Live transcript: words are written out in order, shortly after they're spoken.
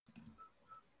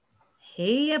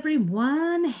Hey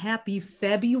everyone, happy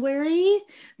February.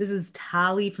 This is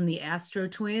Tali from the Astro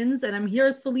Twins, and I'm here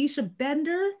with Felicia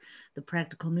Bender, the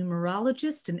practical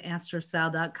numerologist and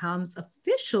astrosal.com's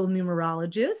official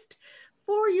numerologist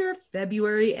for your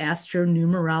February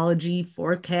astronumerology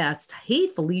forecast. Hey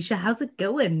Felicia, how's it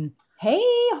going? Hey,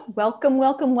 welcome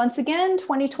once again,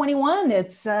 2021.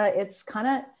 It's kind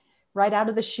of right out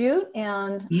of the chute,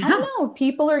 and I Yeah, don't know,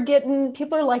 people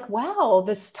are like, wow,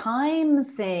 this time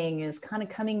thing is kind of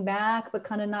coming back, but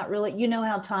kind of not really. You know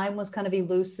how time was kind of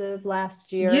elusive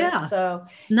last year. yeah. So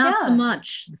It's not so yeah,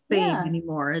 much the same yeah,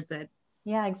 anymore, is it?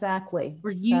 yeah, exactly.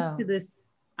 We're used to So this.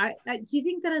 Do you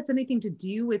think that has anything to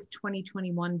do with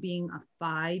 2021 being a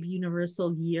five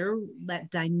universal year, that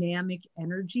dynamic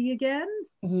energy again?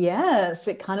 yes,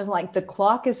 it kind of like the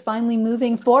clock is finally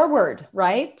moving forward,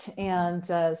 right? And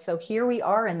so here we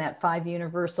are in that five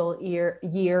universal year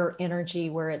energy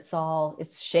where it's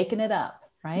shaking it up,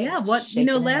 right? Yeah, Shaking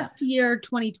it up. last year,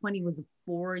 2020 was a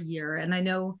 4 year. And I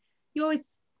know you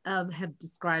always have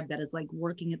described that as like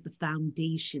working at the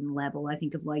foundation level. I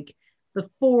think of like the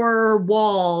four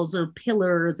walls or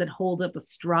pillars that hold up a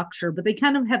structure, but they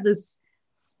kind of have this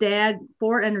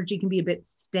four energy can be a bit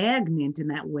stagnant in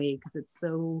that way because it's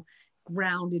so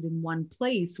grounded in one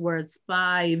place, whereas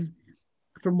five,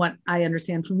 from what I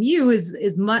understand from you,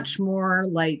 is much more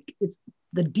like it's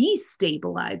the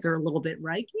destabilizer a little bit,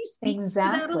 right? Can you speak to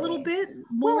that a little Exactly. bit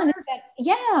Well, more? and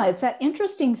it's that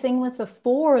interesting thing with the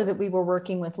four that we were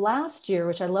working with last year,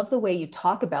 which I love the way you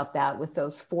talk about that with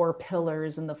those four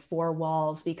pillars and the four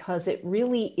walls, because it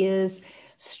really is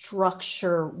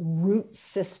structure, root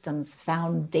systems,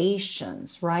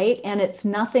 foundations, right? And it's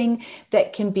nothing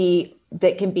that can be,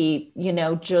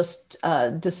 just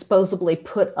disposably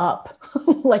put up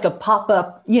like a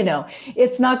pop-up,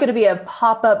 it's not going to be a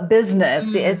pop-up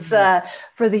business. It's Mm.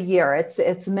 for the year.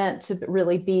 It's meant to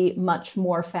really be much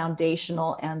more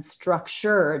foundational and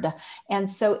structured.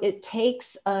 And so it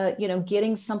takes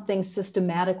getting something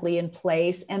systematically in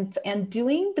place and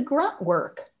doing the grunt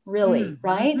work, really, Mm.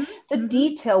 right? Hmm. The Hmm.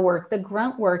 detail work, the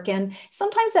grunt work. And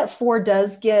sometimes that four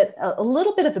does get a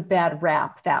little bit of a bad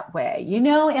rap that way,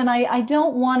 and I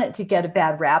don't want it to get a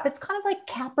bad rap. It's kind of like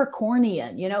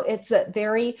Capricornian, it's a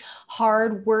very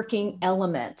hard working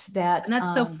element And that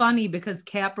that's so funny because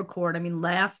Capricorn, I mean,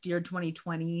 last year,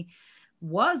 2020,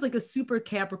 was like a super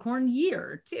Capricorn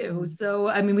year too. So,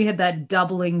 I mean, we had that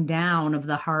doubling down of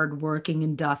the hardworking,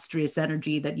 industrious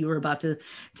energy that you were about to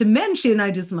mention.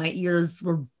 My ears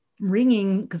were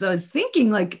ringing because I was thinking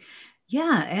like,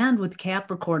 yeah, and with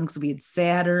Capricorn, because we had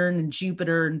Saturn and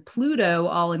Jupiter and Pluto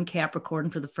all in Capricorn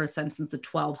for the first time since the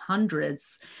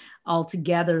 1200s all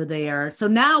together there. So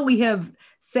now we have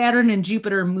Saturn and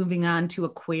Jupiter moving on to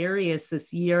Aquarius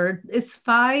this year. Is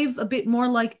five a bit more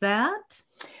like that?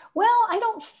 Well, I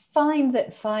don't find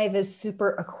that five is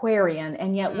super Aquarian,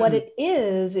 and yet what Mm. it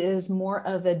is more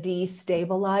of a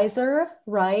destabilizer,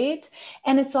 right?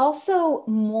 And it's also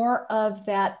more of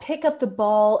that pick up the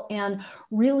ball and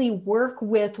really work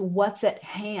with what's at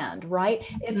hand, right?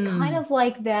 It's kind Mm. of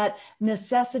like that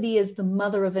necessity is the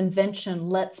mother of invention.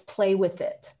 Let's play with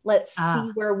it. Let's see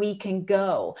Ah, where we can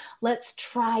go. Let's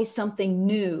try something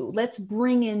new. Let's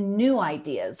bring in new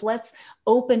ideas. Let's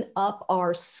open up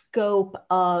our scope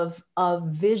of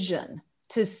vision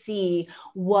to see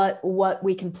what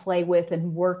we can play with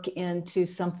and work into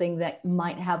something that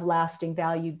might have lasting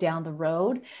value down the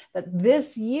road. But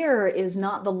this year is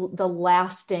not the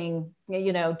lasting,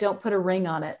 don't put a ring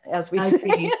on it, as we I say.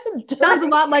 see. Sounds a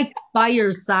lot like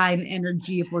fire sign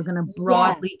energy if we're going to Yeah.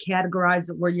 broadly categorize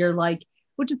it, where you're like,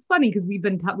 which is funny because we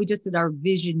just did our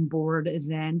vision board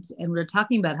event and we are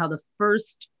talking about how the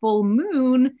first full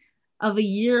moon of a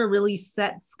year really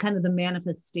sets kind of the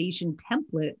manifestation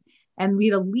template. And we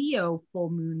had a Leo full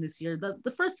moon this year.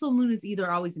 The first full moon is either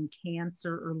always in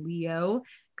Cancer or Leo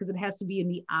because it has to be in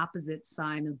the opposite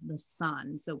sign of the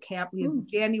sun. So we have Ooh.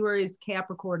 January is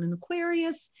Capricorn and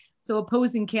Aquarius. So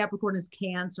opposing Capricorn is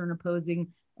Cancer and opposing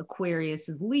Aquarius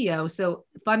is Leo. So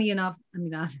funny enough, I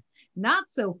mean, not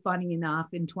so funny enough,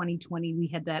 in 2020, we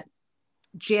had that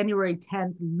January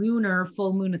 10th lunar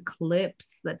full moon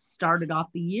eclipse that started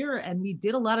off the year. And we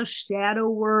did a lot of shadow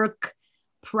work,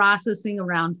 processing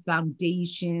around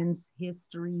foundations,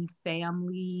 history,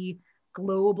 family,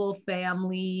 global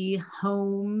family,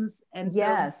 homes. And so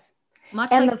Yes.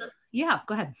 much And like the yeah,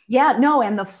 go ahead. Yeah, no,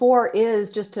 and the four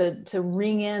is just to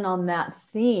ring in on that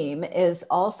theme is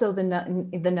also the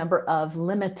number of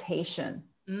limitation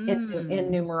in Mm.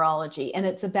 numerology, and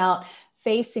it's about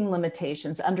facing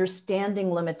limitations,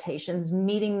 understanding limitations,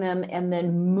 meeting them, and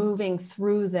then moving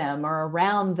through them or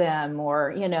around them,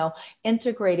 or,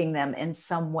 integrating them in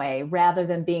some way, rather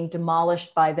than being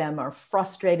demolished by them or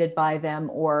frustrated by them,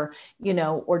 or,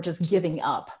 or just giving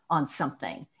up on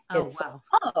something. Oh, It's,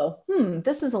 wow.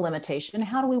 this is a limitation.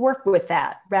 How do we work with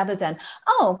that? Rather than,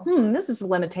 this is a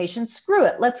limitation. Screw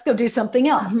it. Let's go do something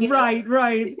else. Right.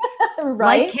 Right.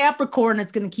 Like Capricorn,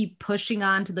 it's going to keep pushing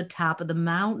on to the top of the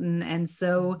mountain. And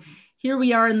so here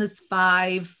we are in this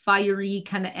 5 fiery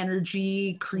kind of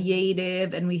energy,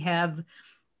 creative, and we have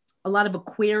a lot of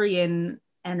Aquarian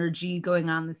energy going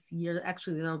on this year.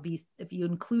 Actually, there'll be, if you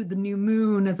include the new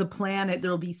moon as a planet,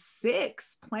 there'll be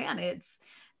 6 planets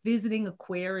visiting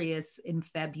Aquarius in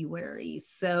February.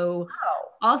 So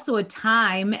also a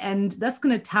time, and that's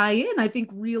going to tie in, I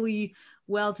think, really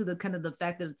well to the kind of the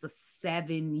fact that it's a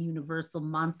 7 universal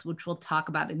month, which we'll talk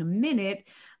about in a minute.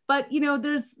 But,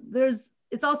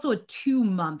 it's also a 2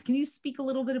 month. Can you speak a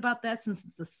little bit about that, since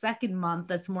it's the second month?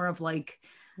 That's more of like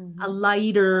a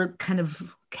lighter kind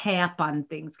of cap on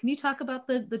things. Can you talk about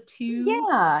the 2?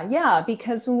 Yeah.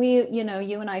 Because when we,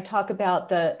 you and I talk about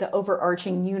the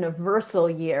overarching universal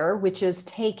year, which is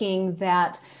taking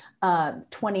that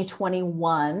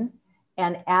 2021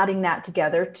 and adding that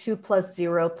together, 2 +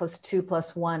 0 + 2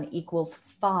 + 1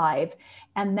 = 5.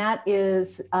 And that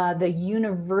is the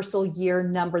universal year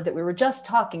number that we were just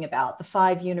talking about, the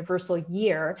 5 universal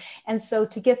year. And so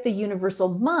to get the universal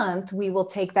month, we will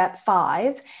take that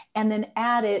 5 and then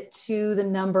add it to the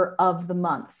number of the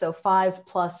month. So 5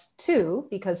 + 2,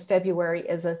 because February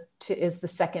is the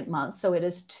second month, so it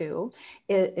is 2.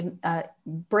 It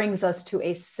brings us to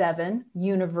a 7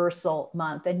 universal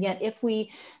month. And yet, if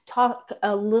we talk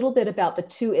a little bit about the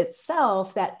 2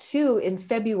 itself, that 2 in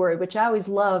February, which I always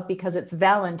love because it's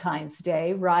Valentine's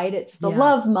Day, right? It's the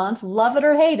love month, love it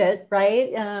or hate it,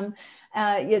 right?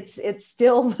 It's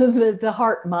still the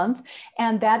heart month,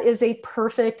 and that is a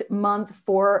perfect month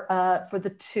for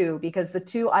the 2, because the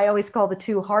 2, I always call the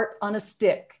 2 heart on a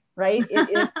stick. Right?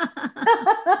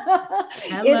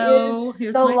 Hello, it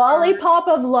is the lollipop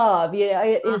of love.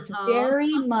 It is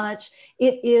very much,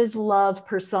 it is love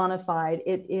personified.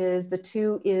 The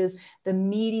 2 is the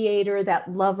mediator, that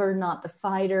lover, not the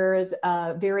fighter,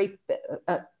 very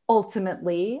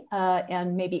ultimately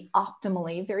and maybe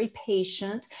optimally very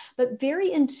patient, but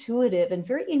very intuitive and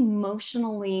very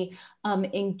emotionally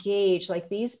engaged. Like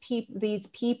these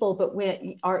people, but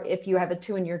if you have a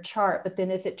 2 in your chart, but then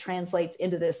if it translates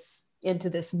into this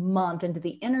month, into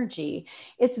the energy,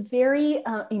 it's very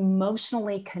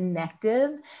emotionally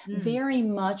connective, very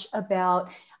much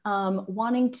about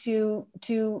wanting to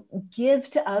give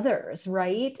to others,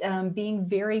 right? Being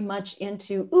very much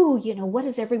into, what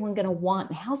is everyone going to want?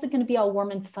 And how's it going to be all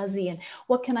warm and fuzzy? And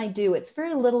what can I do? It's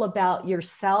very little about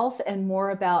yourself and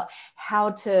more about how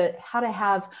to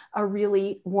have a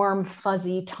really warm,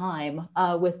 fuzzy time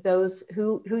with those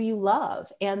who you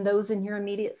love and those in your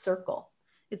immediate circle.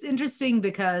 It's interesting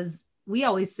because we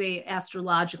always say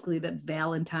astrologically that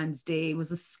Valentine's Day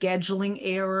was a scheduling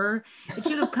error. It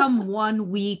should have come 1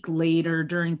 week later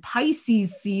during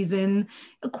Pisces season,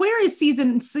 Aquarius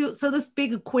season. So this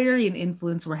big Aquarian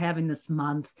influence we're having this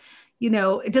month,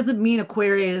 it doesn't mean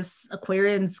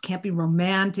Aquarians can't be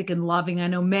romantic and loving. I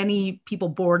know many people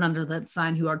born under that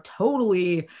sign who are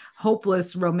totally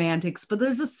hopeless romantics, but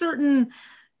there's a certain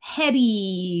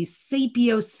heady,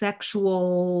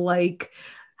 sapiosexual, like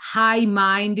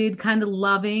high-minded kind of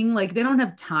loving, like they don't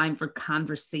have time for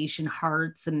conversation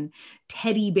hearts and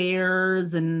teddy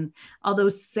bears and all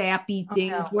those sappy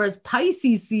things. Whereas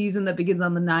Pisces season that begins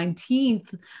on the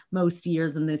 19th most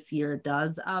years, and this year it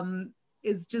does,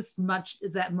 is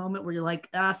that moment where you're like,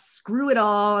 screw it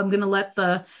all, I'm gonna let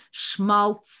the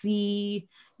schmaltzy,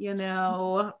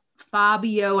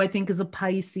 Fabio, I think, is a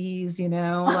Pisces,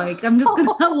 like I'm just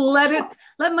gonna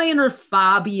let my inner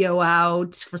Fabio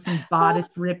out for some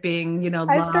bodice ripping,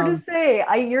 I started to say,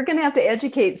 you're gonna have to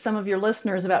educate some of your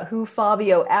listeners about who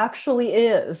Fabio actually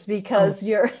is, because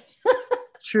you're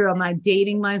true. Am I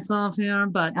dating myself here?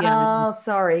 But yeah. Oh,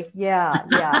 sorry. Yeah.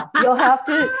 You'll have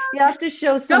to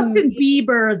show some. Justin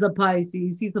Bieber is a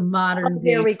Pisces. He's a modern.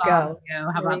 There we go.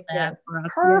 How about that for us?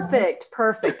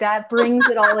 Perfect. That brings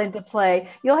it all into play.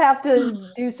 You'll have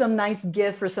to do some nice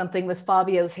GIF or something with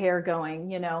Fabio's hair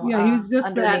going. Yeah, he was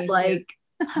just that like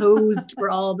posed for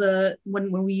all the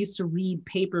when we used to read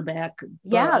paperback.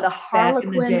 The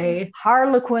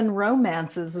Harlequin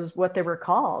romances is what they were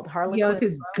called. Harlequin. With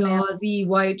his gauzy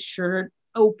white shirt,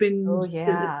 open,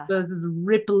 exposes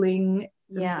rippling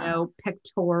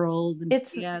pectorals and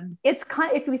it's tan. it's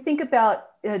kind of, if we think about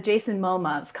Jason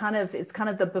Momoa, it's kind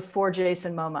of the before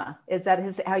Jason Momoa. Is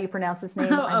that how you pronounce his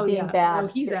name? I'm being bad. No,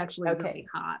 he's actually okay. really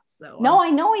hot. So no,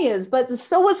 I know he is, but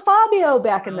so was Fabio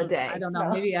back in the day. I don't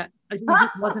know. Maybe it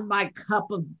wasn't my cup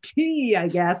of tea, I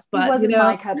guess. But he wasn't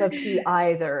my cup of tea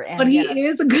either. And but he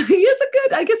is a good.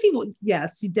 I guess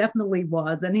he definitely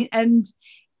was, and he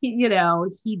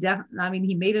definitely. I mean,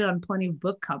 he made it on plenty of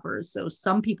book covers, so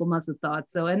some people must have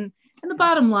thought so. And the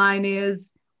bottom line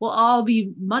is, we'll all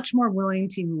be much more willing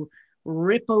to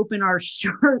rip open our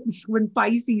shirts when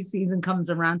Pisces season comes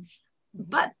around.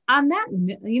 But on that,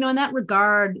 in that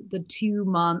regard, the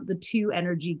 2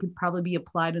 energy could probably be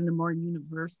applied in a more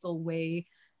universal way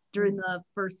during the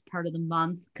first part of the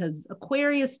month, because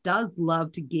Aquarius does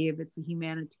love to give. It's a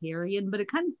humanitarian, but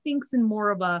it kind of thinks in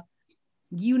more of a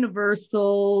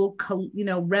universal,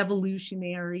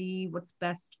 revolutionary, what's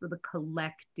best for the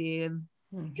collective,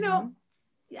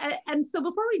 And so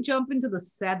before we jump into the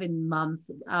 7 month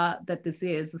that this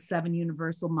is, the 7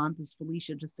 universal month, as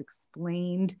Felicia just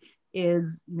explained,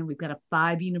 is, we've got a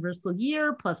 5 universal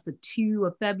year plus the 2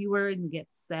 of February, and we get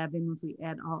 7 if we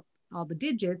add all the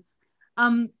digits.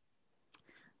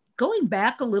 Going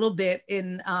back a little bit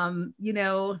in,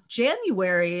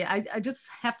 January, I just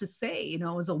have to say, it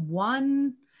was a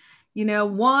 1,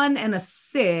 1 and a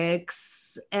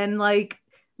 6, and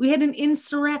we had an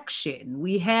insurrection.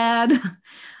 We had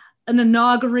an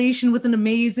inauguration with an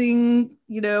amazing,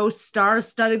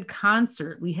 star-studded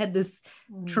concert. We had this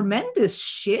tremendous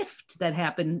shift that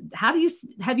happened. Have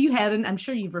you had, and I'm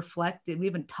sure you've reflected, we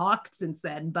haven't talked since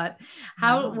then, but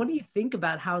what do you think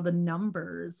about how the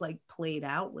numbers played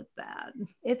out with that?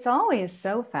 It's always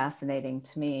so fascinating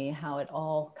to me how it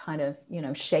all kind of,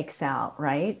 shakes out,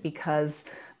 right? Because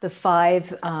the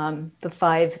 5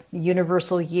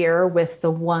 universal year with the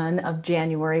 1 of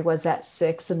January was at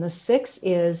 6, and the 6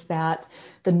 is that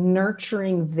the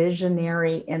nurturing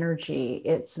visionary energy.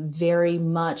 It's very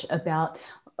much about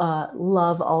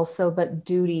love also, but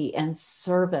duty and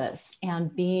service,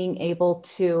 and being able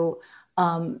to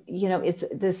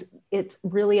it's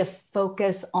really a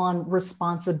focus on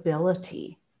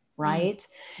responsibility, right?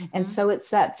 Mm-hmm. And so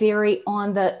it's that very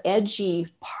on the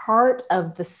edgy part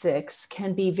of the 6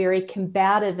 can be very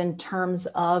combative in terms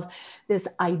of this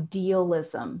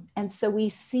idealism. And so we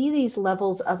see these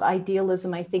levels of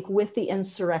idealism, I think, with the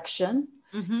insurrection,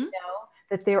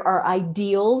 that there are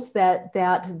ideals that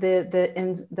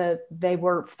they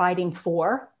were fighting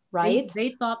for. Right.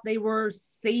 They thought they were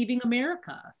saving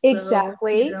America. So,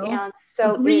 exactly. And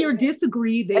so agree or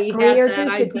disagree, they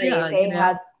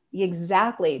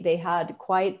had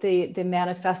quite the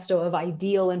manifesto of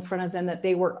ideal in front of them that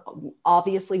they were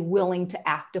obviously willing to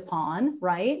act upon,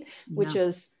 right? Yeah. Which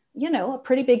is, a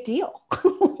pretty big deal.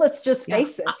 Let's just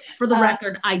face it. For the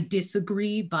record, I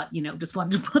disagree, but, just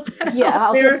wanted to put that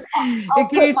out there in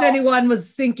case anyone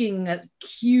was thinking that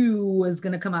Q was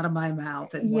going to come out of my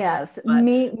mouth. Yes,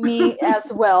 me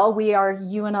as well.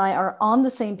 You and I are on the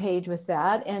same page with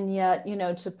that. And yet,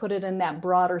 to put it in that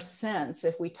broader sense,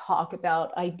 if we talk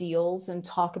about ideals and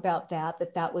talk about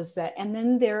that was that. And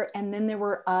then there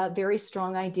were very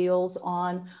strong ideals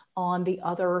on the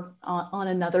other, on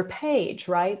another page,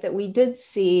 right? That we did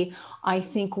see, I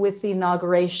think, with the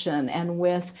inauguration and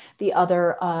with the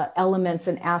other elements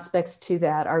and aspects to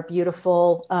that, our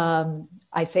beautiful,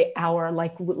 I say our,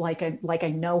 like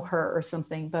I know her or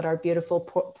something, but our beautiful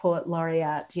poet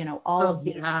laureate, all of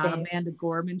these things. Amanda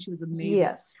Gorman, she was amazing.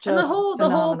 Yes, just and the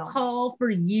whole call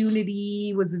for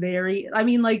unity was very,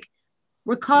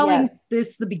 we're calling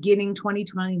this the beginning,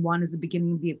 2021 is the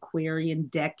beginning of the Aquarian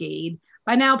decade.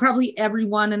 By now, probably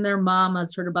everyone and their mom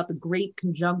has heard about the great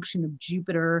conjunction of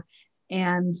Jupiter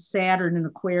and Saturn in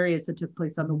Aquarius that took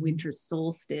place on the winter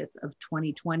solstice of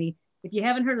 2020. If you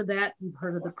haven't heard of that, you've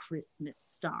heard of the Christmas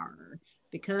star,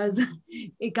 because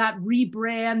it got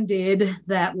rebranded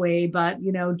that way. But,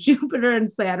 Jupiter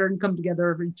and Saturn come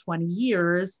together every 20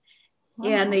 years. Wow.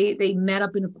 And they met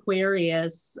up in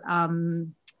Aquarius.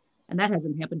 And that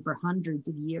hasn't happened for hundreds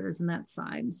of years in that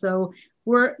sign. So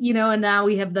we're, and now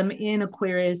we have them in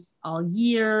Aquarius all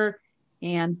year,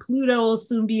 and Pluto will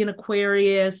soon be in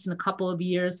Aquarius in a couple of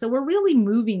years. So we're really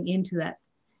moving into that.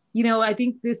 I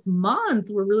think this month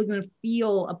we're really going to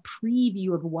feel a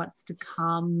preview of what's to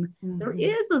come. Mm-hmm. There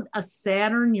is a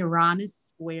Saturn-Uranus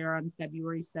square on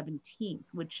February 17th,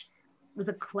 which was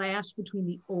a clash between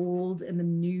the old and the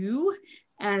new.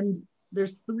 And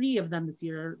there's 3 of them this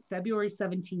year, February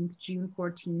 17th, June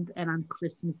 14th, and on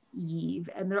Christmas Eve.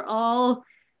 And they're all,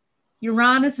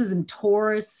 Uranus is in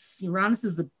Taurus. Uranus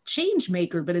is the change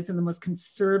maker, but it's in the most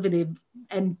conservative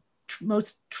and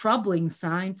most troubling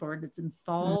sign for it. It's in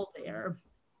fall there,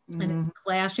 and it's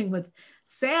clashing with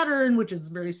Saturn, which is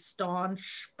very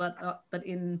staunch, but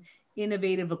in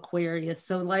innovative Aquarius.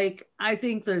 So like, I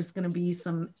think there's going to be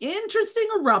some interesting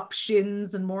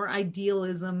eruptions and more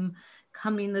idealism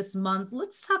coming this month.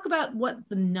 Let's talk about what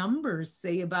the numbers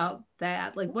say about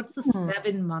that. Like, what's the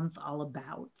 7 month all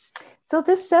about? So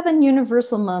this 7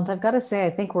 universal month, I've got to say, I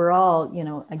think we're all,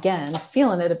 again,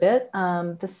 feeling it a bit.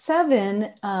 The 7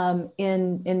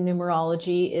 in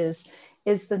numerology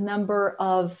is the number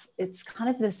of, it's kind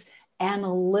of this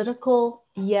analytical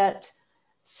yet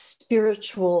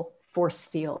spiritual force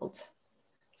field.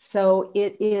 So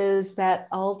it is that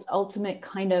ultimate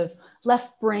kind of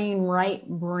left brain, right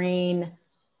brain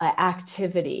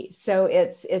activity. So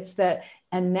it's the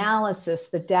analysis,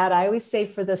 the data. I always say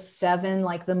for the 7,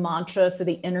 like the mantra for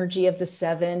the energy of the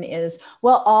 7 is,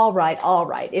 well, all right.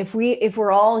 If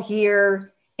we're all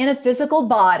here in a physical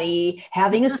body,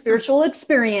 having a spiritual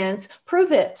experience,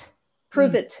 prove it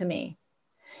to me.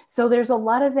 So there's a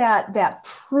lot of that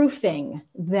proofing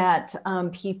that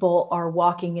people are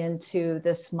walking into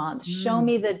this month. Show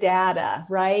me the data,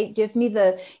 right? Give me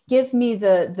the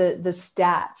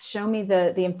stats. Show me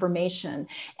the information,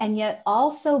 and yet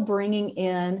also bringing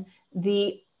in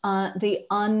the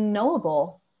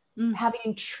unknowable,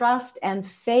 having trust and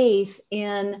faith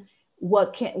in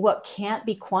what can't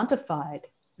be quantified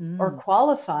or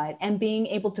qualified, and being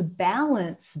able to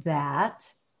balance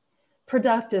that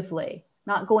productively.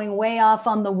 Not going way off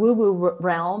on the woo-woo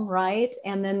realm, right?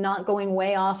 And then not going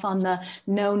way off on the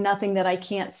no, nothing that I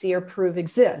can't see or prove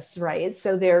exists, right?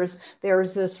 So there's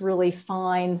this really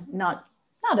fine, not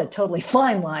a totally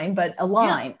fine line, but a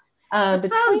line.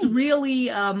 That sounds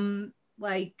really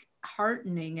like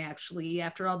heartening, actually,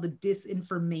 after all the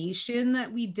disinformation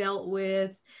that we dealt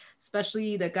with,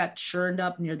 especially that got churned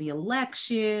up near the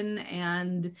election,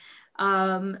 and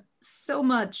so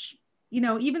much,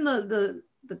 even the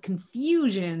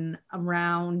confusion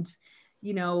around,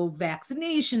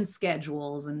 vaccination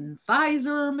schedules and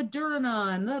Pfizer,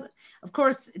 Moderna, and that, of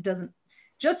course, it doesn't,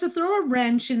 just to throw a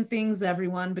wrench in things,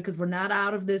 everyone, because we're not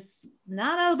out of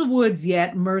the woods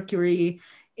yet. Mercury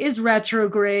is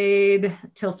retrograde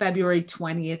till February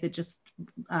 20th. It just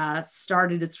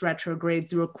started its retrograde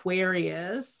through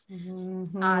Aquarius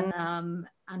on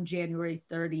January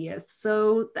 30th.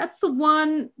 So that's the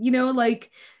one,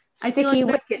 like, sticky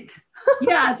wicket.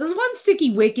 Yeah, there's one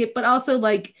sticky wicket, but also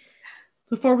like,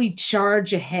 before we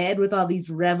charge ahead with all these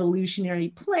revolutionary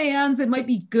plans, it might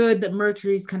be good that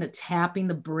Mercury's kind of tapping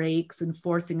the brakes and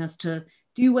forcing us to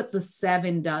do what the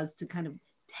 7 does to kind of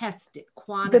test it,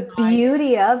 quantify. The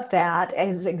beauty of that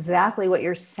is exactly what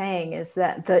you're saying, is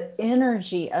that the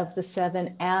energy of the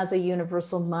 7 as a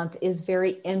universal month is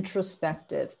very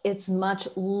introspective. It's much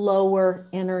lower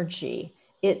energy.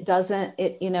 It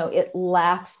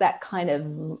lacks that kind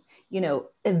of,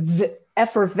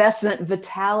 effervescent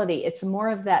vitality. It's more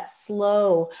of that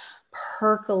slow,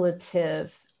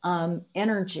 percolative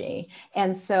energy.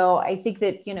 And so I think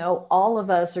that, all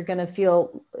of us are going to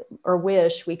feel or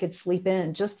wish we could sleep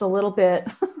in just a little bit.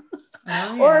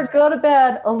 Oh, yeah. Or go to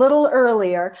bed a little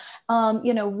earlier,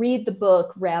 read the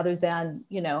book rather than,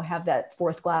 have that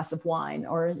 4th glass of wine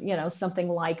or, something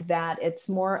like that. It's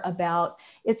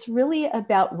really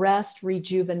about rest,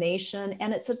 rejuvenation,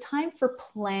 and it's a time for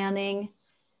planning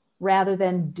rather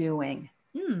than doing.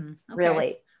 Okay.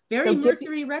 Really. Very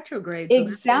Mercury retrograde. So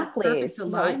exactly. Perfect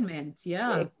alignment.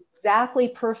 Yeah. Exactly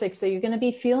perfect. So you're going to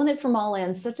be feeling it from all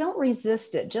ends. So don't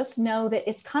resist it. Just know that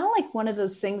it's kind of like one of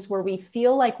those things where we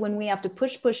feel like when we have to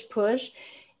push.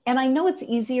 And I know it's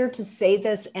easier to say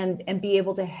this and be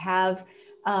able to have,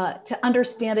 to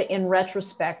understand it in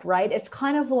retrospect, right?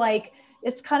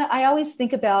 I always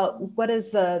think about what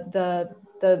is the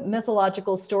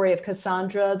mythological story of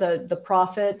Cassandra, the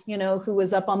prophet, who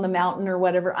was up on the mountain or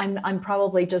whatever. I'm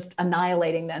probably just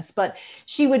annihilating this, but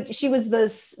she was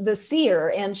the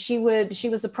seer, and she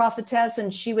was a prophetess,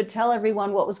 and she would tell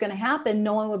everyone what was going to happen.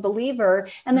 No one would believe her.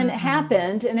 And then it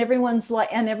happened, and everyone's like,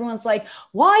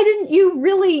 why didn't you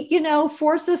really,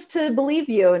 force us to believe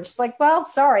you? And she's like, well,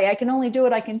 sorry, I can only do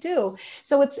what I can do.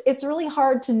 So it's really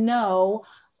hard to know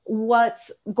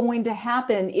what's going to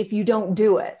happen if you don't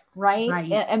do it. Right.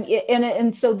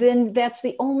 And so then that's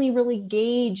the only really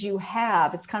gauge you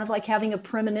have. It's kind of like having a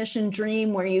premonition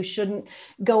dream where you shouldn't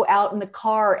go out in the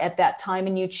car at that time,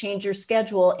 and you change your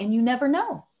schedule, and you never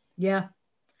know. Yeah.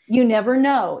 You never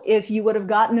know if you would have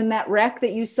gotten in that wreck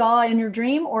that you saw in your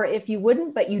dream, or if you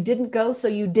wouldn't, but you didn't go, so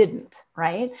you didn't.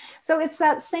 Right. So it's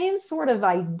that same sort of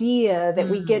idea that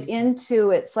we get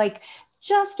into. It's like,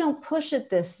 just don't push it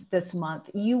this month.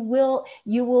 You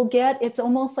will get, it's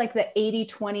almost like the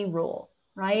 80-20 rule,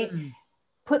 right?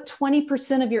 Put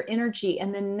 20% of your energy,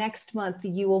 and then next month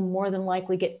you will more than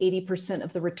likely get 80%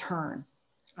 of the return.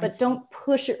 But don't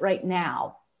push it right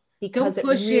now, because don't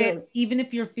push it, even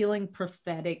if you're feeling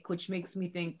prophetic, which makes me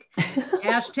think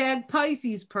hashtag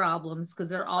Pisces problems, because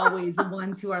they're always the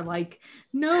ones who are like,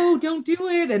 no, don't do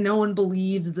it. And no one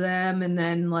believes them. And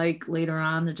then like later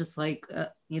on, they're just like,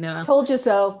 told you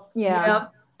so. Yeah.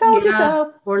 Yep, told you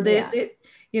so. Or they,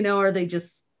 or they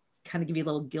just kind of give you a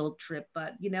little guilt trip,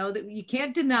 but you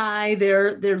can't deny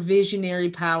their visionary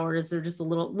powers. They're just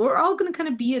we're all going to kind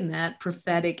of be in that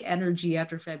prophetic energy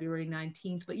after February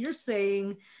 19th. But you're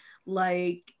saying,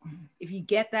 like, if you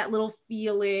get that little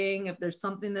feeling, if there's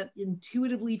something that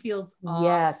intuitively feels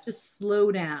off, just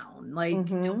slow down, like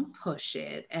don't push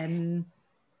it. And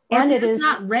it is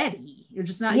not ready. You're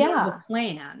just not, you don't have a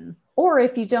plan. Or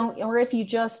if you don't, or if you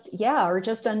just, or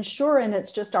just unsure, and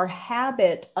it's just our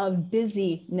habit of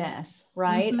busyness,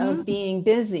 right? Of being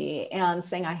busy and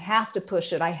saying, I have to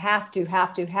push it. I have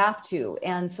to.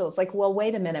 And so it's like, well,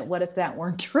 wait a minute. What if that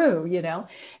weren't true,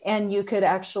 And you could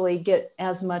actually get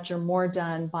as much or more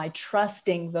done by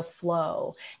trusting the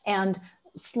flow and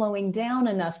slowing down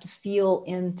enough to feel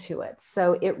into it.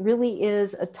 So it really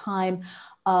is a time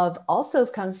of also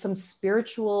kind of some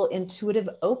spiritual intuitive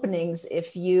openings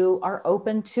if you are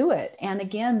open to it. And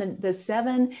again, the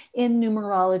 7 in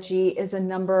numerology is a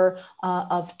number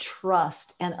of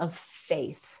trust and of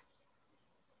faith,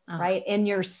 right? In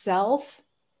yourself,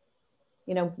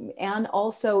 and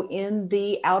also in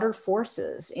the outer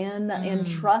forces, in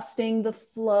trusting the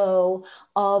flow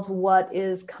of what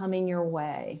is coming your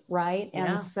way, right?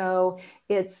 And so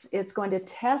it's going to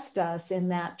test us in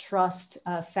that trust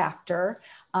factor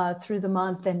through the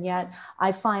month. And yet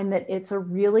I find that it's a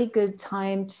really good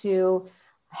time to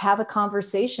have a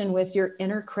conversation with your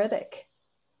inner critic.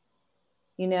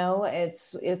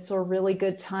 It's a really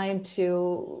good time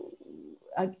to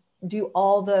do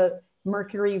all the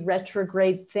Mercury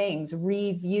retrograde things,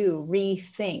 review,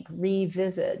 rethink,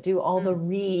 revisit, do all the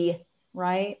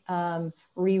rewrite,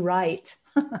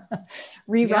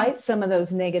 rewrite some of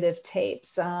those negative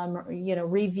tapes,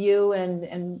 review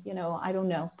and, I don't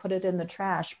know, put it in the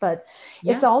trash. But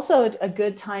it's also a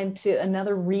good time to,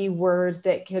 another word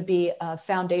that could be a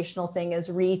foundational thing is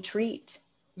retreat.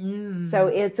 So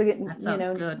it's that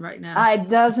sounds good right now.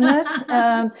 Doesn't it?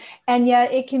 And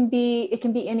yet it can be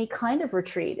any kind of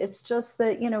retreat. It's just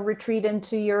that, retreat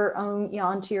into your own,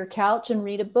 onto your couch and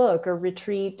read a book, or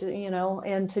retreat,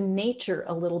 into nature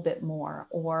a little bit more,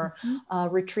 or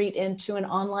retreat into an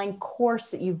online course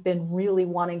that you've been really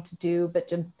wanting to do,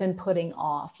 but been putting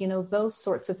off. Those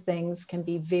sorts of things can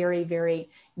be very, very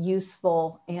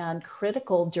useful and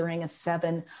critical during a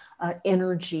 7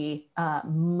 energy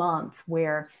month,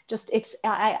 where just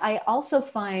I also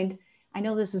find, I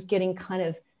know this is getting kind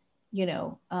of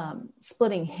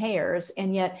splitting hairs,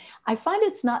 and yet I find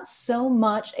it's not so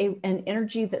much an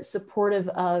energy that's supportive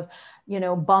of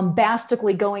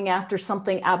bombastically going after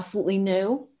something absolutely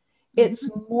new. It's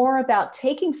more about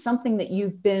taking something that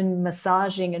you've been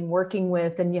massaging and working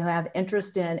with and you have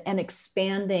interest in, and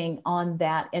expanding on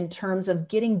that in terms of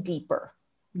getting deeper.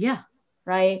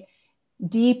 Right.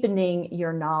 Deepening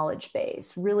your knowledge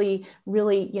base, really,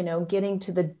 getting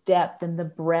to the depth and the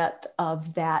breadth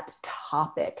of that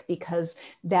topic, because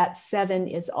that 7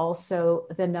 is also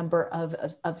the number of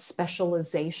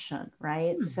specialization,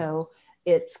 right? So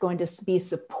it's going to be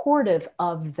supportive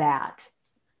of that.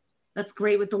 That's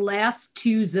great with the last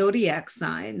 2 zodiac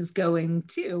signs going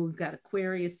too. We've got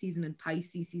Aquarius season and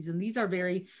Pisces season. These are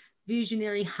very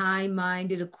visionary,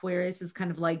 high-minded. Aquarius is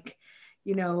kind of like,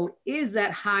 is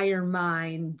that higher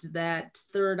mind, that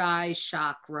third eye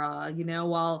chakra,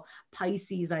 while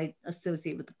Pisces I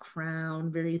associate with the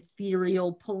crown, very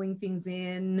ethereal, pulling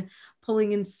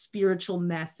in spiritual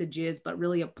messages, but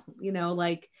really,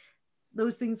 like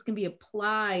those things can be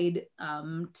applied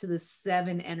to the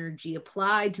 7 energy,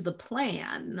 applied to the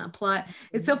plan,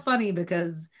 It's so funny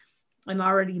because I'm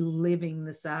already living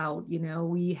this out. We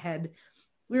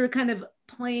were kind of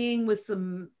playing with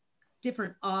some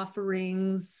different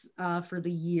offerings for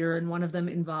the year, and one of them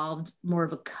involved more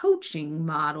of a coaching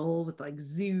model with like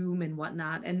Zoom and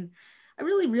whatnot. And I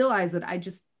really realized that I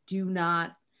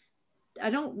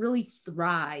don't really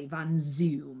thrive on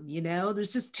Zoom.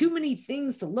 There's just too many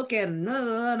things to look at, and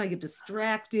I get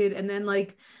distracted. And then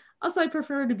also I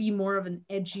prefer to be more of an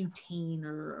edutainer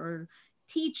or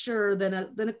teacher than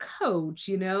a coach.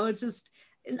 It's just,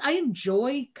 I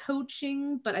enjoy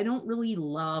coaching, but I don't really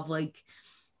love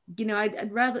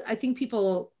I'd rather, I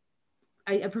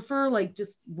I prefer like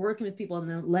just working with people and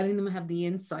then letting them have the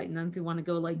insight. And then if they want to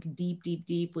go like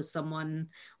deep with someone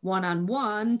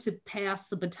one-on-one, to pass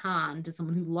the baton to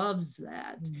someone who loves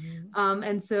that.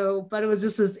 And so, but it was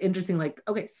just this interesting, like,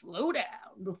 okay, slow down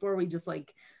before we just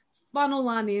like funnel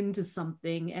on into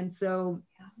something. And so,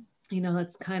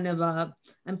 that's kind of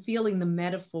I'm feeling the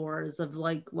metaphors of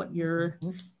like what you're,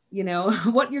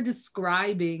 what you're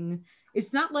describing.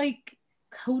 It's not like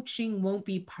coaching won't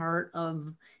be part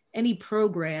of any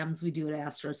programs we do at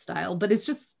Astro Style, but it's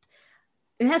just,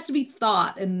 it has to be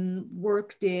thought and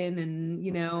worked in,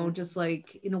 and just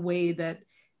like in a way that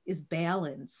is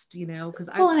balanced, because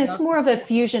and it's more of a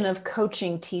fusion of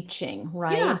coaching, teaching,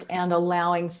 right? Yeah. And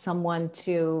allowing someone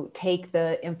to take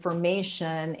the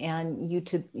information and you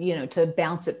to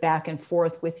bounce it back and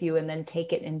forth with you, and then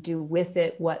take it and do with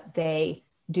it what they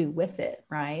do with it,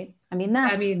 right? I mean,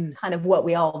 that's kind of what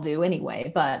we all do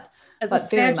anyway, but as a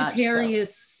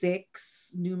Sagittarius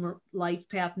 6 life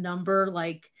path number,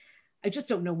 like, I just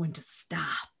don't know when to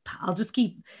stop.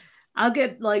 I'll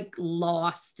get like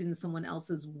lost in someone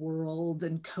else's world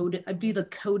and I'd be the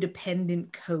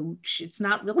codependent coach. It's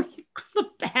not really the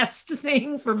best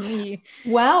thing for me.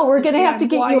 Wow, we're going to have to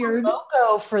get you a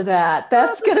logo for that.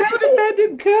 That's going to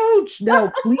codependent coach.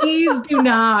 No, please do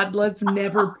not. Let's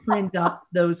never print up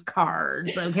those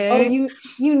cards. Okay.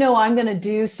 Oh, I'm going to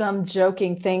do some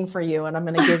joking thing for you, and I'm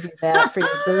going to give you that for your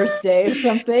birthday or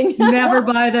something. Never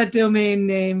buy that domain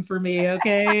name for me.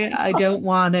 Okay. I don't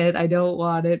want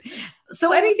it.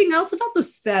 So anything else about the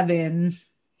 7?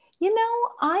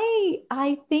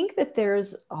 I think that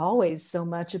there's always so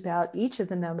much about each of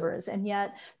the numbers, and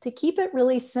yet to keep it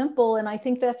really simple. And I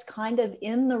think that's kind of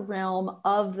in the realm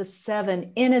of the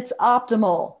 7 in its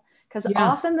optimal, because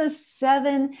often the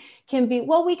 7 can be,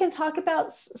 we can talk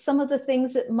about some of the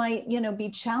things that might, be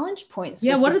challenge points.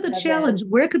 Yeah. What are the challenges?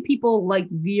 Where could people like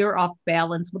veer off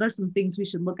balance? What are some things we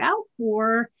should look out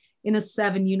for in a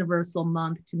 7 universal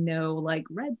month to know, like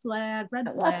red flag?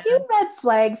 A few red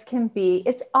flags can be,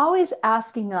 it's always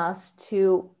asking us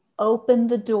to open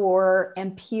the door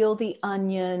and peel the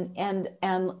onion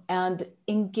and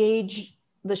engage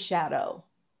the shadow,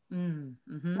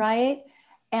 right?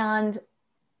 And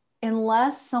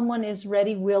unless someone is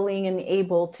ready, willing, and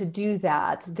able to do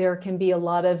that, there can be a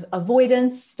lot of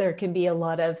avoidance. There can be a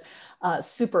lot of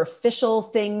superficial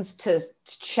things,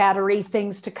 chattery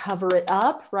things to cover it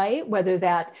up, right? Whether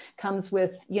that comes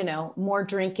with, more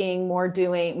drinking, more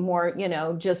doing, more,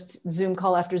 just Zoom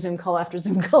call after Zoom call after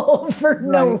Zoom call for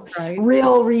no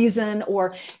real reason.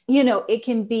 Or, it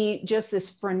can be just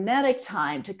this frenetic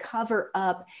time to cover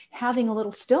up having a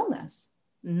little stillness.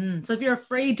 So if you're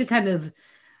afraid to kind of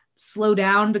slow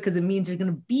down because it means you're going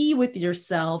to be with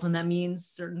yourself, and that means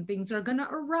certain things are going to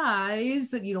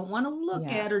arise that you don't want to look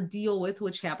at or deal with,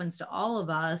 which happens to all of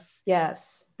us.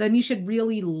 Yes. Then you should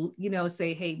really,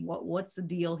 say, hey, what's the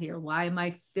deal here? Why am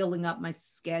I filling up my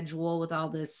schedule with all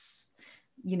this,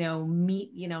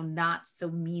 not so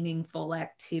meaningful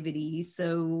activity?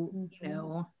 So,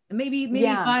 maybe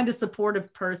find a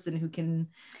supportive person who can,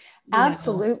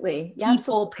 absolutely.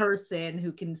 person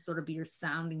who can sort of be your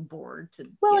sounding board to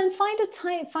and find a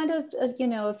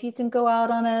if you can go out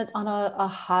on a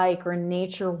hike or a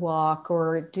nature walk,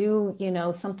 or do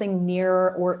something near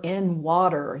or in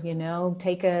water,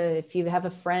 if you have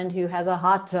a friend who has a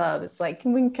hot tub, it's like,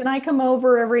 can I come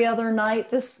over every other night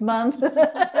this month? Can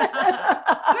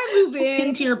I move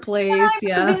into your place?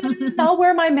 I'll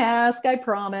wear my mask, I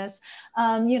promise.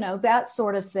 That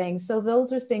sort of thing. So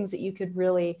those are things that you could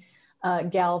really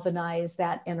galvanize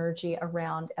that energy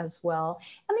around as well.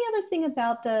 And the other thing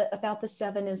about the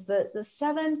 7 is that the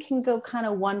 7 can go kind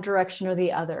of one direction or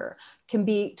the other, can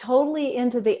be totally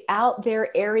into the out there,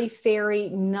 airy fairy,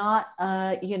 not,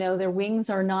 their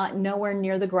wings are not nowhere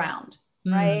near the ground,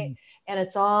 right? And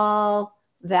it's all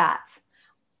that.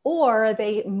 Or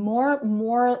they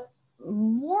more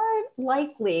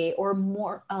likely, or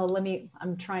more,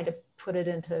 I'm trying to put it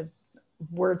into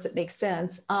words that make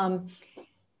sense.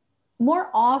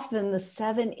 More often the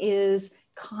 7 is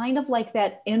kind of like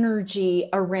that energy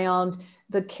around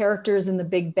the characters in the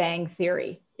Big Bang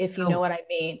Theory, if you know what I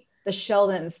mean. The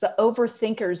Sheldons, the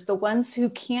overthinkers, the ones who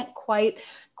can't quite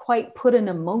put an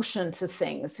emotion to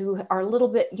things, who are a little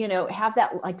bit, have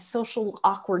that like social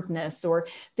awkwardness, or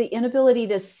the inability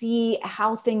to see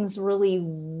how things really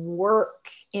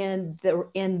work in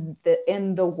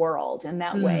the world in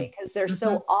that way, because they're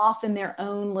so off in their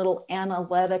own little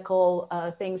analytical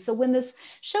things. So when this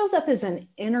shows up as an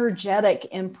energetic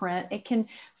imprint, it can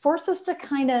force us to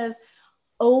kind of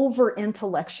over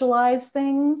intellectualize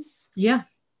things. Yeah.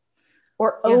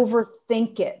 Or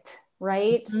overthink it.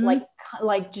 right? Mhm.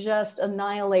 Like just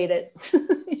annihilate it.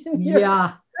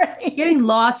 Yeah. Brain. Getting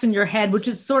lost in your head, which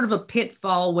is sort of a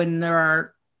pitfall when there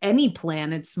are any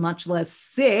planets, much less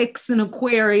six in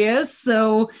Aquarius.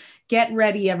 So get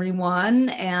ready, everyone.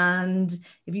 And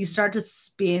if you start to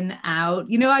spin out,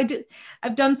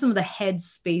 I've done some of the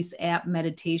Headspace app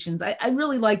meditations. I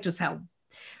really like just how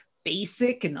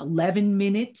basic and 11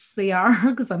 minutes they are,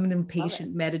 because I'm an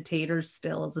impatient meditator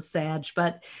still as a Sag.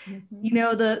 But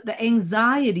the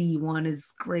anxiety one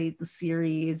is great, the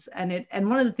series. And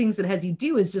one of the things it has you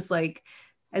do is just like,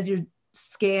 as you're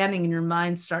scanning and your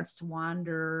mind starts to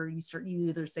wander, you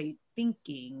either say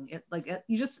thinking,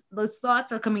 you just, those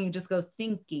thoughts are coming, you just go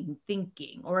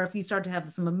thinking. Or if you start to have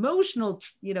some emotional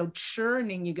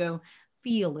churning, you go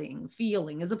feeling,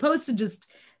 as opposed to just,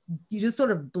 you just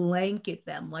sort of blanket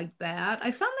them like that.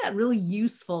 I found that really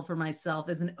useful for myself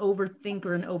as an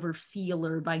overthinker and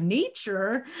overfeeler by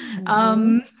nature.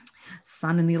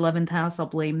 Sun in the 11th house, I'll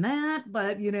blame that.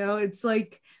 But it's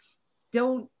like,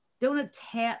 don't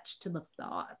attach to the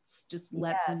thoughts. Just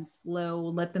let them flow,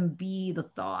 let them be the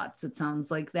thoughts. It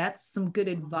sounds like that's some good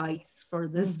advice for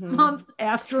this month,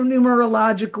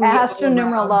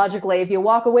 Astronumerologically, if you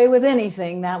walk away with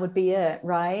anything, that would be it,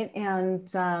 right? And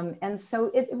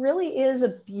so it really is a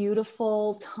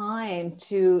beautiful time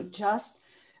to just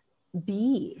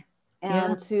be,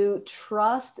 and to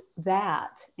trust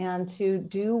that, and to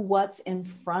do what's in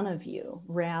front of you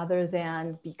rather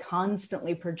than be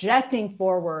constantly projecting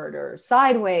forward or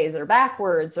sideways or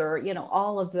backwards, or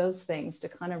all of those things, to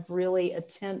kind of really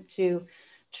attempt to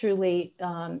truly,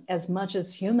 as much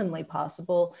as humanly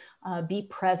possible, be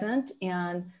present,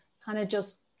 and kind of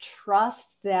just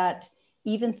trust that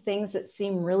even things that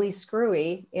seem really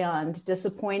screwy and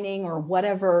disappointing, or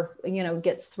whatever,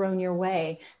 gets thrown your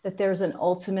way, that there's an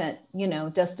ultimate,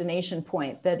 destination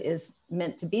point that is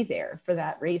meant to be there for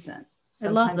that reason.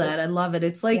 Sometimes I love it.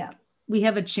 It's like, we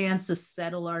have a chance to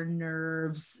settle our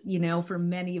nerves, for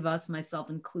many of us, myself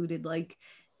included, like,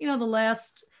 the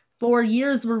last 4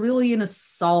 years were really an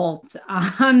assault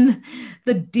on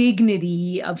the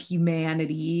dignity of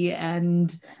humanity.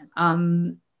 And,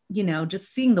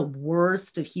 just seeing the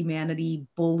worst of humanity,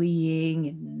 bullying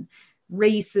and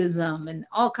racism and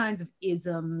all kinds of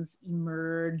isms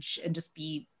emerge and just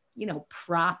be,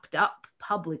 propped up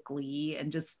publicly,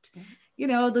 and just,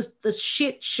 the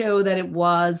shit show that it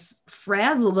was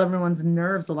frazzled everyone's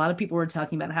nerves. A lot of people were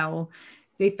talking about how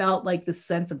they felt like the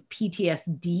sense of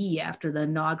PTSD after the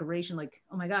inauguration. Like,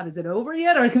 oh my God, is it over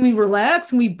yet? Or can we relax?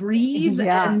 Can we breathe?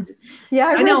 I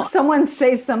read someone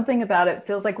say something about it.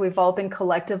 Feels like we've all been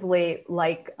collectively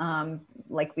like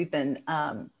we've been,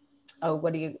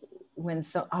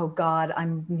 oh God,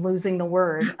 I'm losing the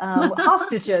word.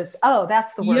 Hostages. Oh,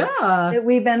 that's the word. Yeah.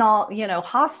 We've been all,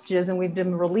 hostages, and we've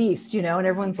been released, and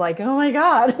everyone's like, oh my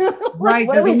God. Right.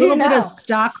 There's a little bit of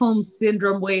Stockholm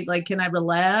syndrome. Wait, like, can I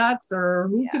relax, or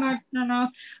who can I?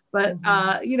 But,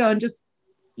 and just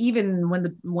even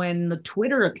when the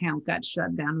Twitter account got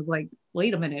shut down, I was like,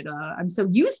 wait a minute. I'm so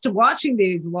used to watching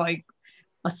these like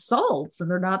assaults, and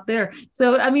they're not there.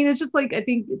 So, I mean, it's just like, I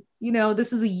think,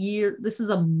 this is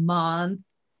a month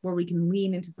where we can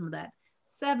lean into some of that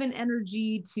 7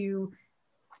 energy to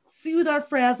soothe our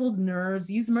frazzled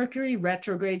nerves, use Mercury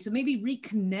retrograde to maybe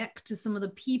reconnect to some of the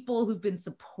people who've been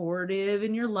supportive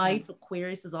in your life.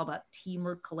 Aquarius is all about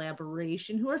teamwork,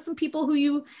 collaboration. Who are some people who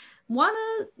you want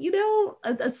to,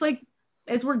 it's like,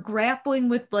 as we're grappling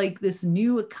with like this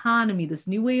new economy, this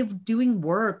new way of doing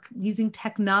work, using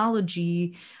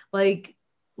technology, like,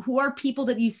 who are people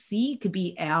that you see could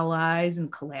be allies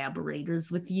and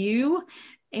collaborators with you?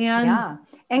 And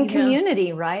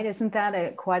community, right? Isn't that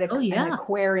an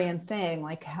Aquarian thing?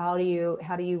 Like, how do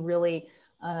you really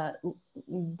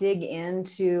dig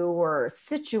into or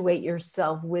situate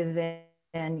yourself within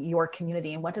your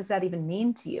community, and what does that even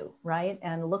mean to you, right?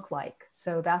 And look like.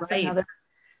 So that's another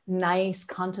nice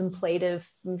contemplative,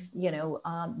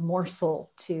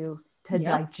 morsel to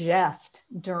digest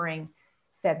during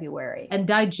February. And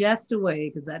digest away,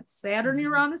 because that Saturn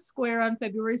Uranus square on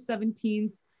February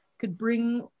 17th could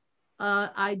bring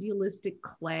idealistic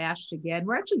clash again.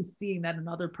 We're actually seeing that in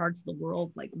other parts of the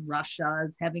world, like Russia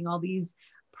is having all these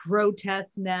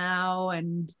protests now.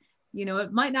 And,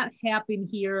 it might not happen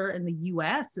here in the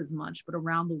US as much, but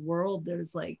around the world,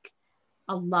 there's like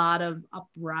a lot of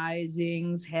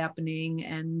uprisings happening.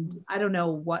 And I don't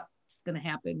know what's going to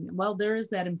happen. Well, there is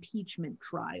that impeachment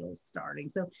trial starting.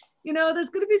 So, there's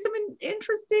going to be some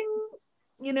interesting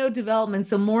development.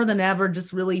 So more than ever,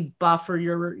 just really buffer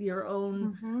your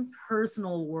own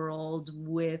personal world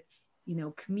with,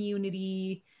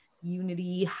 community,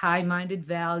 unity, high-minded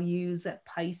values, that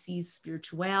Pisces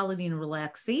spirituality and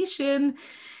relaxation.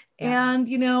 Yeah. And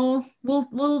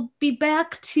we'll be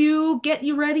back to get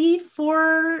you ready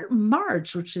for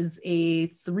March, which is a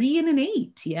 3 and an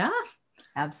 8. Yeah.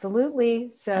 Absolutely.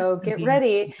 So That's gonna get be an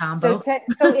interesting ready.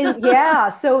 combo.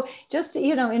 So just,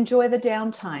 enjoy the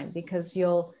downtime, because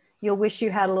you'll wish you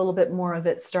had a little bit more of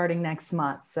it starting next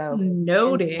month. So enjoy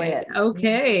Noted. it.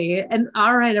 Okay. And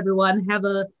all right, everyone,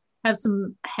 have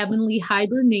some heavenly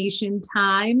hibernation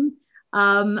time.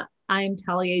 I'm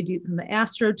Talia Duke from the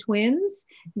Astro Twins.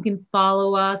 You can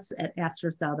follow us at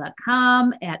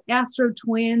astrostyle.com, at Astro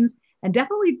Twins, and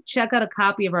definitely check out a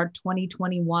copy of our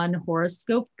 2021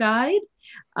 horoscope guide,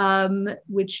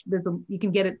 which you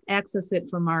can access it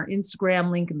from our Instagram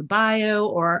link in the bio,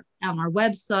 or on our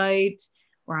website,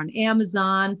 or on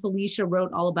Amazon. Felicia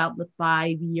wrote all about the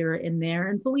 5-year in there.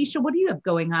 And Felicia, what do you have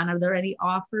going on? Are there any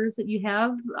offers that you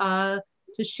have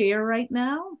to share right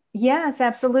now? Yes,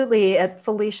 absolutely. At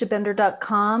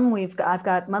FeliciaBender.com, I've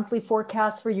got monthly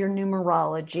forecasts for your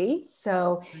numerology.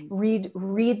 So Nice.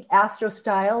 read Astro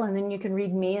Style, and then you can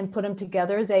read me and put them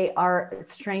together. They are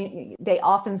strange. They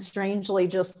often strangely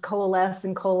just coalesce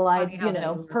and collide,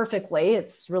 perfectly.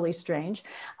 It's really strange.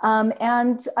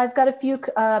 And I've got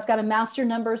I've got a master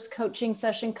numbers coaching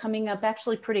session coming up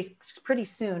actually pretty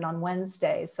soon on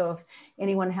Wednesday. So if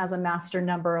anyone has a master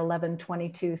number 11,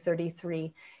 22,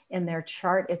 33 in their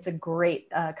chart, it's a great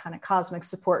kind of cosmic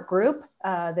support group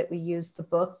that we use the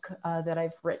book that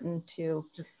I've written to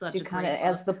kind of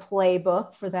as the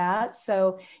playbook for that.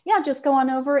 So yeah, just go on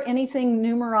over. Anything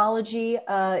numerology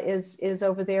is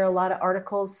over there, a lot of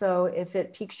articles. So if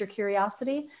it piques your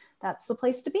curiosity, that's the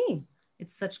place to be.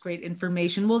 It's such great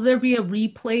information. Will there be a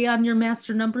replay on your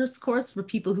master numbers course for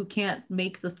people who can't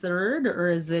make the 3rd, or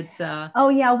is it? Oh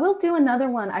yeah, we'll do another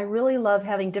one. I really love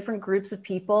having different groups of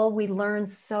people. We learn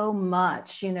so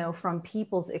much, from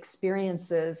people's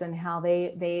experiences and how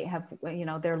they have,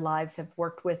 their lives have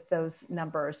worked with those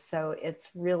numbers. So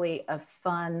it's really a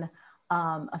fun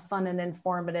and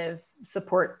informative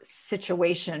support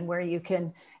situation where you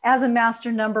can, as a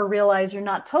master number, realize you're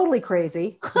not totally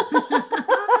crazy.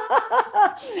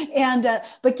 And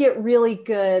but get really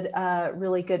good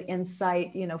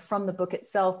insight, from the book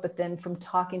itself, but then from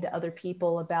talking to other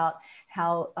people about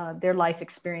how their life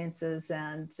experiences,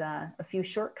 and a few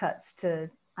shortcuts to,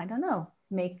 I don't know,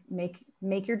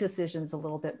 make your decisions a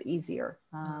little bit easier.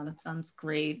 That sounds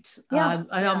great. Yeah,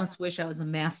 I almost wish I was a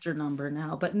master number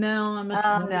now, but no, I'm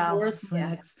a divorce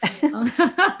mix.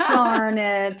 Darn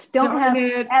it. Darn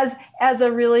it. As a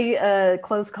really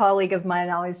close colleague of mine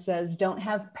always says, don't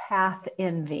have path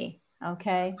envy.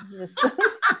 Okay. Just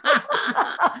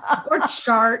or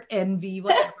chart envy,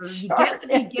 whatever. You get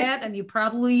what you get, and you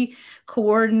probably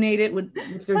coordinate it with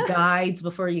your guides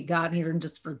before you got here and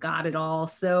just forgot it all.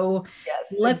 So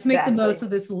let's make the most of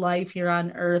this life here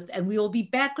on Earth. And we will be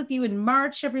back with you in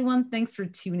March, everyone. Thanks for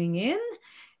tuning in,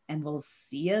 and we'll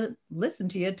see you, listen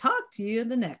to you, talk to you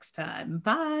the next time.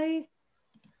 Bye.